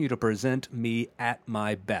continue to present me at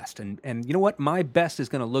my best. And you know what? My best is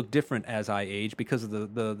going to look different as I age because of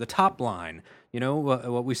the top line.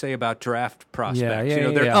 What we say about draft prospects.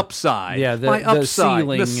 Their upside. Yeah, my upside.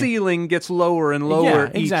 Ceiling. The ceiling gets lower and lower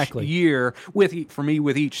each year with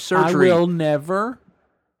each surgery. I will never.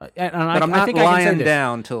 But I'm not lying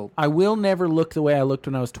down till. I will never look the way I looked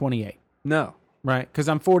when I was 28. No. Right? Because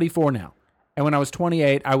I'm 44 now. And when I was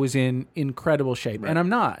 28, I was in incredible shape. Right. And I'm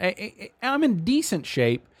not. I'm in decent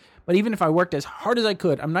shape, but even if I worked as hard as I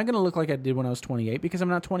could, I'm not going to look like I did when I was 28 because I'm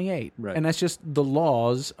not 28. Right. And that's just the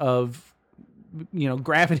laws of,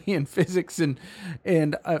 gravity and physics and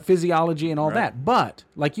physiology and all that. But,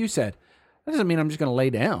 like you said, that doesn't mean I'm just going to lay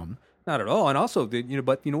down. Not at all. And also,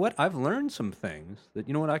 but you know what? I've learned some things that,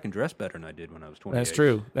 I can dress better than I did when I was 28.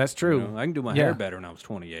 That's true. I can do my hair better when I was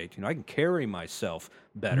 28. I can carry myself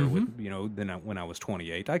better with, than when I was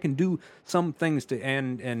 28. I can do some things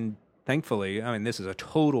and thankfully, this is a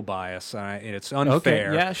total bias, and it's unfair.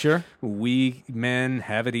 Okay. Yeah, sure. We men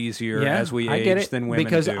have it easier as we age than women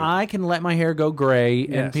because do. I can let my hair go gray,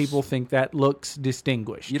 and people think that looks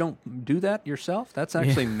distinguished. You don't do that yourself? That's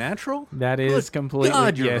actually natural? That is completely...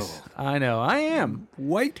 God, you're yes, old. I know. I am.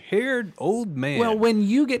 White-haired old man. Well, when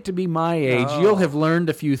you get to be my age, you'll have learned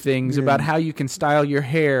a few things about how you can style your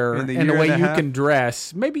hair and the way you can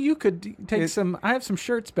dress. Maybe you could take some... I have some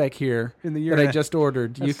shirts back here that I just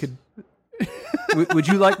ordered. You could... Would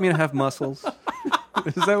you like me to have muscles?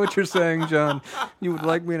 Is that what you're saying, John? You would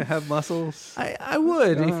like me to have muscles? I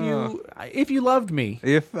would if you loved me.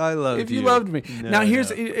 If I loved you. If you loved me. Now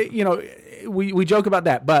here's we joke about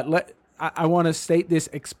that, but I want to state this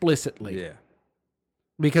explicitly. Yeah.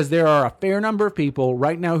 Because there are a fair number of people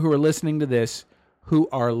right now who are listening to this who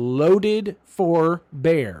are loaded for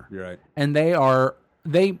bear. You're right. And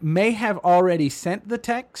they may have already sent the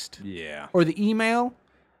text or the email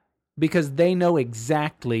because they know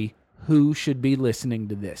exactly who should be listening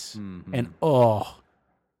to this. Mm-hmm. And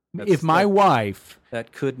if my wife,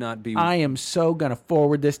 that could not be. I am so going to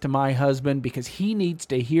forward this to my husband because he needs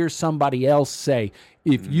to hear somebody else say,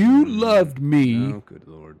 if you loved me. Oh, good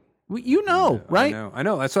Lord. Well, you know, right? I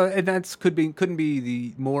know. Couldn't be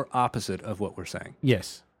the more opposite of what we're saying.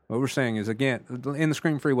 Yes. What we're saying is, again, in the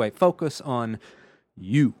Scream Free way, focus on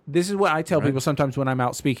you. This is what I tell people sometimes when I'm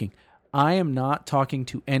out speaking. I am not talking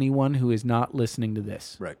to anyone who is not listening to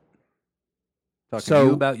this. Right. Talking to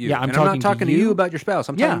you about you. Yeah, I'm not talking to you you about your spouse.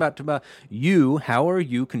 I'm talking about you. How are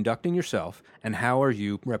you conducting yourself, and how are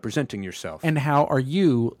you representing yourself? And how are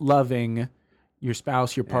you loving your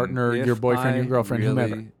spouse, your partner, your boyfriend, your girlfriend, really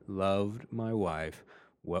whomever? Loved my wife,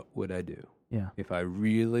 what would I do? Yeah. If I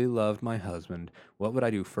really loved my husband, what would I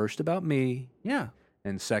do? First about me, Yeah.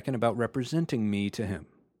 and second about representing me to him,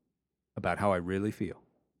 about how I really feel.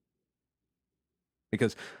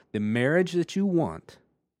 Because the marriage that you want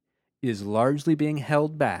is largely being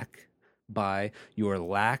held back by your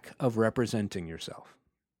lack of representing yourself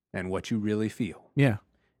and what you really feel. Yeah.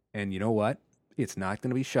 And you know what? It's not going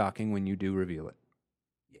to be shocking when you do reveal it.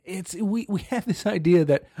 We have this idea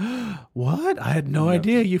that what? I had no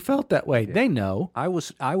idea you felt that way. Yeah. They know. I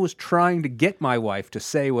was trying to get my wife to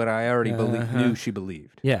say what I already knew she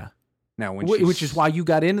believed. Yeah. Now which is why you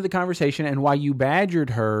got into the conversation and why you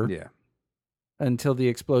badgered her. Yeah. Until the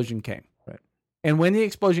explosion came. Right. And when the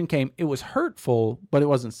explosion came, it was hurtful, but it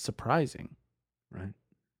wasn't surprising. Right.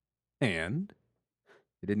 And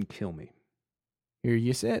it didn't kill me. Here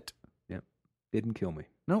you sit. Yep. Didn't kill me.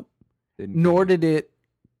 Nope. Nor did it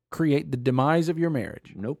create the demise of your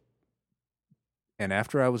marriage. Nope. And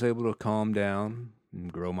after I was able to calm down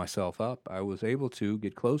and grow myself up, I was able to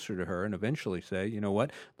get closer to her and eventually say, you know what?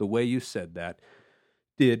 The way you said that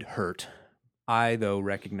did hurt. I, though,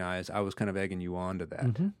 recognize I was kind of egging you on to that.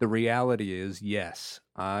 Mm-hmm. The reality is, yes,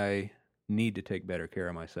 I need to take better care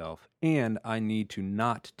of myself, and I need to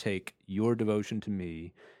not take your devotion to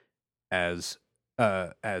me as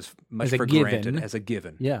much for granted as a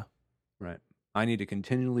given. Yeah. Right. I need to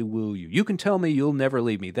continually woo you. You can tell me you'll never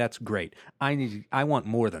leave me. That's great. I want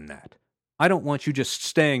more than that. I don't want you just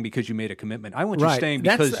staying because you made a commitment. I want you staying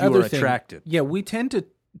because you are attracted. Yeah, we tend to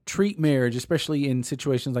treat marriage, especially in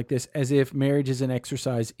situations like this, as if marriage is an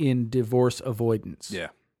exercise in divorce avoidance. Yeah.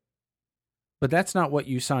 But that's not what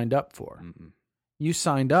you signed up for. Mm-mm. You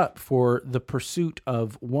signed up for the pursuit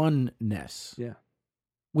of oneness. Yeah.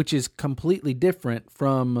 Which is completely different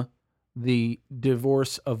from the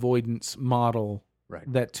divorce avoidance model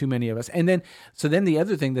that too many of us. And then, then the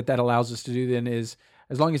other thing that allows us to do then is,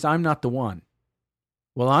 as long as I'm not the one.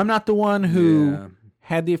 Well, I'm not the one who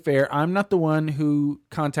had the affair. I'm not the one who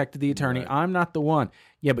contacted the attorney. Right. I'm not the one.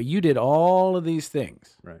 Yeah, but you did all of these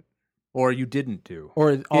things. Right. Or you didn't do.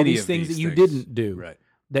 Or all these things that you didn't do. Right.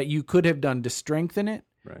 That you could have done to strengthen it.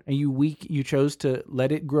 Right. And you chose to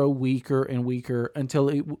let it grow weaker and weaker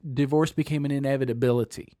until divorce became an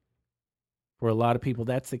inevitability. For a lot of people,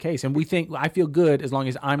 that's the case. And we think, I feel good as long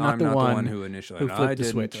as I'm not the one who initially flipped the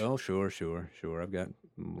switch. Oh, sure. I've got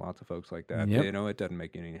lots of folks like that. Yep. You know, it doesn't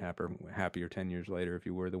make you any happier 10 years later if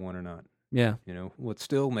you were the one or not. Yeah. You know, what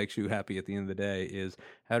still makes you happy at the end of the day is,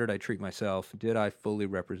 how did I treat myself? Did I fully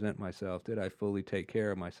represent myself? Did I fully take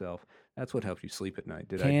care of myself? That's what helps you sleep at night.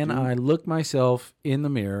 Can I look myself in the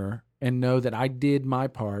mirror and know that I did my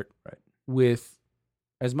part with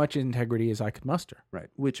as much integrity as I could muster? Right.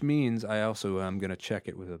 Which means I also am going to check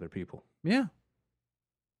it with other people. Yeah.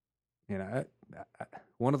 You know,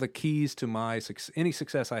 one of the keys to any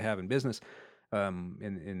success I have in business,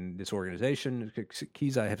 in this organization,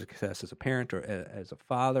 keys I have success as a parent or as a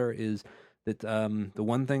father, is that the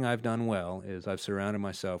one thing I've done well is I've surrounded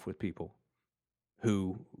myself with people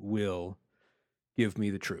who will give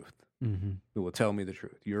me the truth, who will tell me the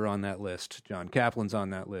truth. You're on that list. John Kaplan's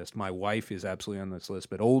on that list. My wife is absolutely on this list.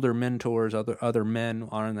 But older mentors, other men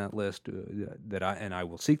are on that list I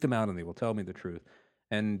will seek them out, and they will tell me the truth.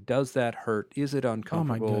 And does that hurt? Is it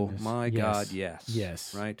uncomfortable? Oh, my goodness. My Yes. God, yes.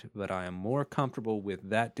 Yes. Right? But I am more comfortable with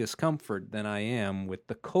that discomfort than I am with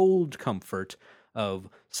the cold comfort of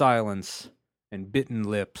silence and bitten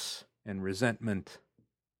lips and resentment.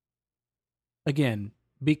 Again,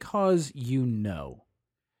 because you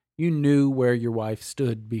knew where your wife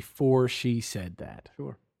stood before she said that.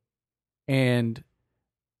 Sure. And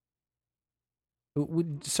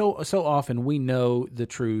so often we know the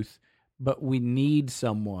truth, but we need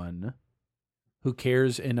someone who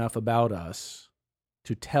cares enough about us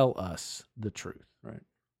to tell us the truth. Right.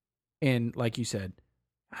 And like you said,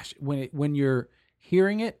 gosh, when you're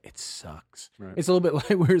hearing it, it sucks. Right. It's a little bit like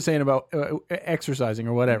we were saying about exercising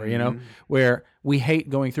or whatever, you know, where we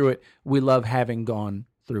hate going through it. We love having gone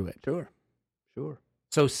through it. Sure.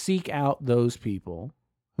 So seek out those people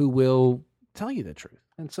who will tell you the truth.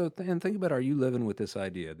 And so, and think about, are you living with this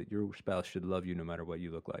idea that your spouse should love you no matter what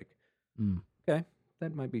you look like? Mm. Okay,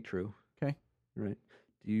 that might be true. Okay. Right.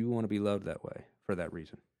 Do you want to be loved that way for that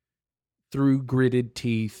reason? Through gritted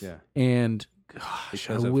teeth. Yeah. And gosh,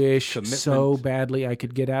 Because I of wish commitment. so badly I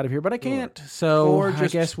could get out of here, but I can't. So Or I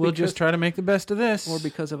just guess we'll just because- try to make the best of this. Or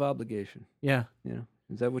because of obligation? Yeah. You know,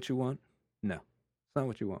 is that what you want? No, it's not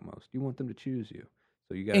what you want most. You want them to choose you.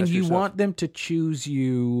 So you got. And you want them to choose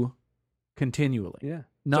you continually. Yeah.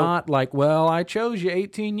 Not like, well, I chose you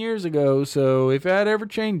 18 years ago, so if that ever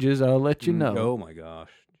changes, I'll let you know. Oh my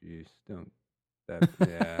gosh, jeez, don't.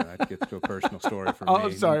 That gets to a personal story for me.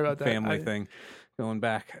 I'm sorry about that. Family thing, going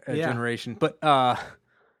back a Yeah. generation. But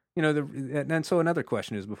you know, and so another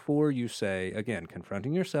question is: before you say, again,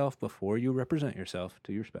 confronting yourself before you represent yourself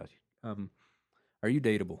to your spouse, are you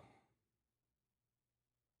dateable?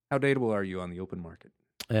 How dateable are you on the open market?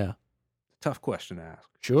 Yeah. Tough question to ask,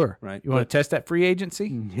 Sure. right? You want to test that free agency?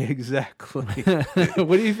 Exactly.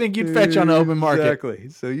 What do you think you'd fetch on the open market? Exactly.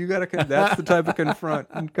 So you got to. That's the type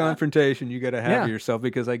of confrontation you got to have Yeah. with yourself,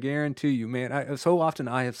 because I guarantee you, man. So often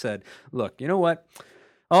I have said, "Look, you know what?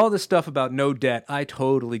 All this stuff about no debt, I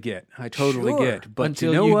totally get. Sure. Get. But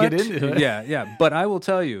Until you know you what? get into it. Yeah. But I will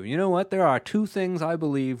tell you, you know what? There are two things I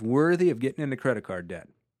believe worthy of getting into credit card debt: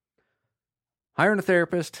 hiring a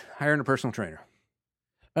therapist, hiring a personal trainer.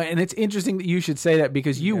 And it's interesting that you should say that,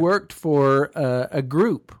 because you Yeah. worked for a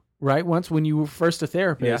group, right? Once when you were first a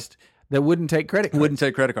therapist that wouldn't take credit cards. Wouldn't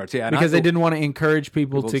take credit cards, yeah, and because I- they didn't want to encourage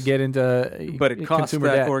people to People's- get into But it cost consumer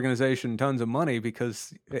that debt. organization tons of money,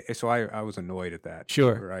 because so I was annoyed at that.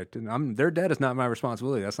 Sure. Right. And their debt is not my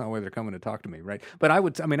responsibility. That's not why they're coming to talk to me. Right. But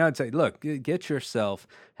I'd say, look, get yourself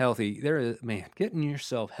healthy. Getting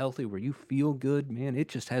yourself healthy where you feel good, man, it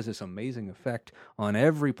just has this amazing effect on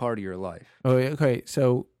every part of your life. Oh, okay.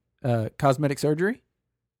 So cosmetic surgery?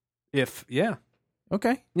 Yeah.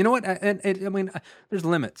 Okay. You know what? There's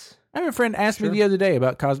limits. I have a friend asked me Sure. the other day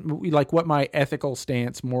about like what my ethical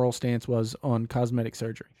stance, moral stance was on cosmetic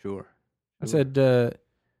surgery. Sure. I said,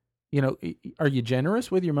 are you generous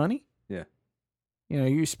with your money? Yeah.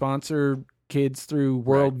 You sponsor kids through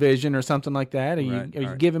World Vision or something like that. Are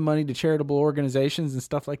you giving money to charitable organizations and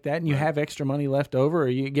stuff like that, and you have extra money left over, or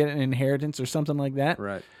you get an inheritance or something like that?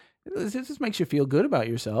 Right. This just makes you feel good about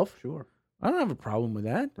yourself. Sure. I don't have a problem with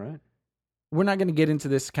that. Right. We're not going to get into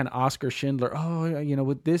this kind of Oscar Schindler. Oh,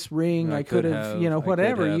 with this ring, I could have,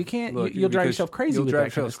 whatever. You can't. Look, You'll drive because yourself crazy. You'll with drive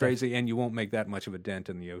that kind of yourself stuff. crazy, and you won't make that much of a dent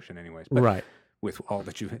in the ocean, anyways. But Right. With all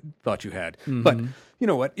that you thought you had, Mhm. but you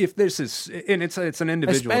know what? If this is, and it's an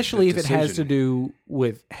individual, Especially if it has to decision. do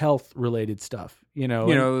with health related stuff. you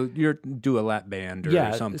do a lap band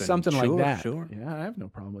or something, like Sure, that. Sure. Yeah, I have no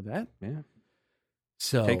problem with that. Yeah.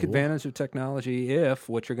 So Take advantage of technology if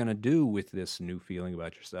what you're going to do with this new feeling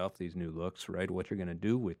about yourself, these new looks, right? What you're going to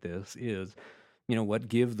do with this is,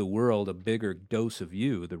 give the world a bigger dose of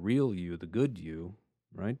you, the real you, the good you,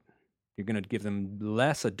 right? You're going to give them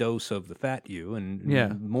less a dose of the fat you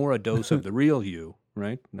and more a dose of the real you,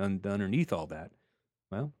 right? Underneath all that.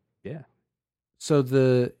 Well, yeah. So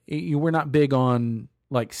we're not big on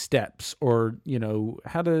like steps or,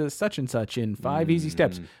 how to such and such in 5 easy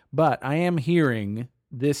steps. But I am hearing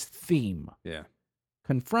this theme. Yeah.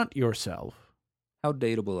 Confront yourself. How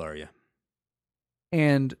dateable are you?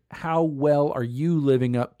 And how well are you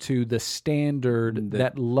living up to the standard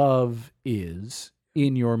that love is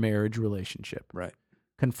in your marriage relationship? Right.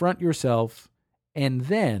 Confront yourself and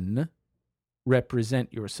then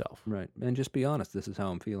represent yourself. Right. And just be honest. This is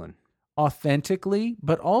how I'm feeling. Authentically,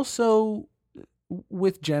 but also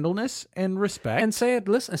with gentleness and respect. And say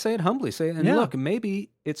it humbly. Say it, and Yeah. look, maybe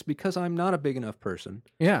it's because I'm not a big enough person,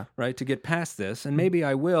 Yeah. right, to get past this, and maybe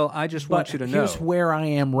I will. I just But want you to know here's where I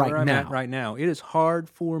am right where I'm now. at right now. It is hard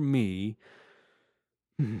for me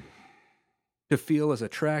to feel as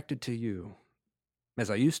attracted to you as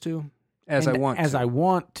I used to, as I want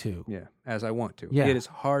to. Yeah, as I want to. Yeah. It is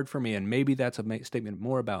hard for me, and maybe that's a statement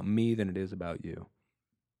more about me than it is about you.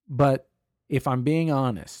 But if I'm being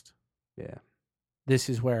honest, Yeah. this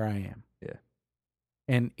is where I am. Yeah.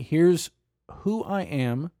 And here's who I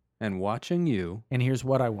am, And watching you and here's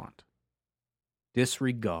what I want.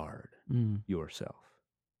 disregard Mm. yourself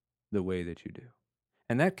the way that you do.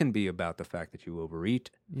 And that can be about the fact that you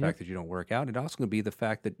overeat, the Yep. fact that you don't work out. It also can be the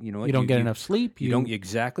fact that, You don't get enough sleep. You don't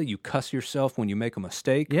exactly. You cuss yourself when you make a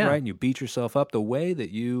mistake, Yeah. right? And you beat yourself up. The way that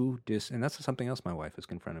you and that's something else my wife has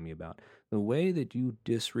confronted me about. The way that you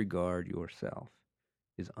disregard yourself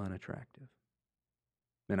is unattractive.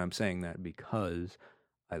 And I'm saying that because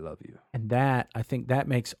I love you. And I think that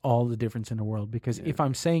makes all the difference in the world. Because Yeah. if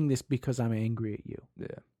I'm saying this because I'm angry at you, Yeah.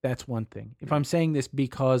 that's one thing. If I'm saying this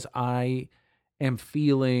because I am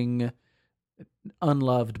feeling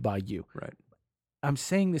unloved by you, Right. I'm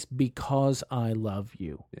saying this because I love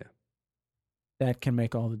you. Yeah. That can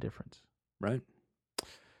make all the difference. Right.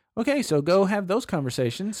 Okay, so go have those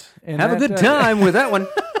conversations. And Have a good time with that one.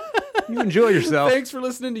 You enjoy yourself. Thanks for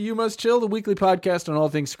listening to You Must Chill, the weekly podcast on all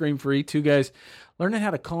things scream-free. Two guys learning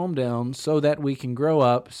how to calm down so that we can grow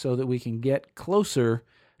up, so that we can get closer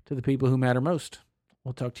to the people who matter most.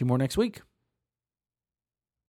 We'll talk to you more next week.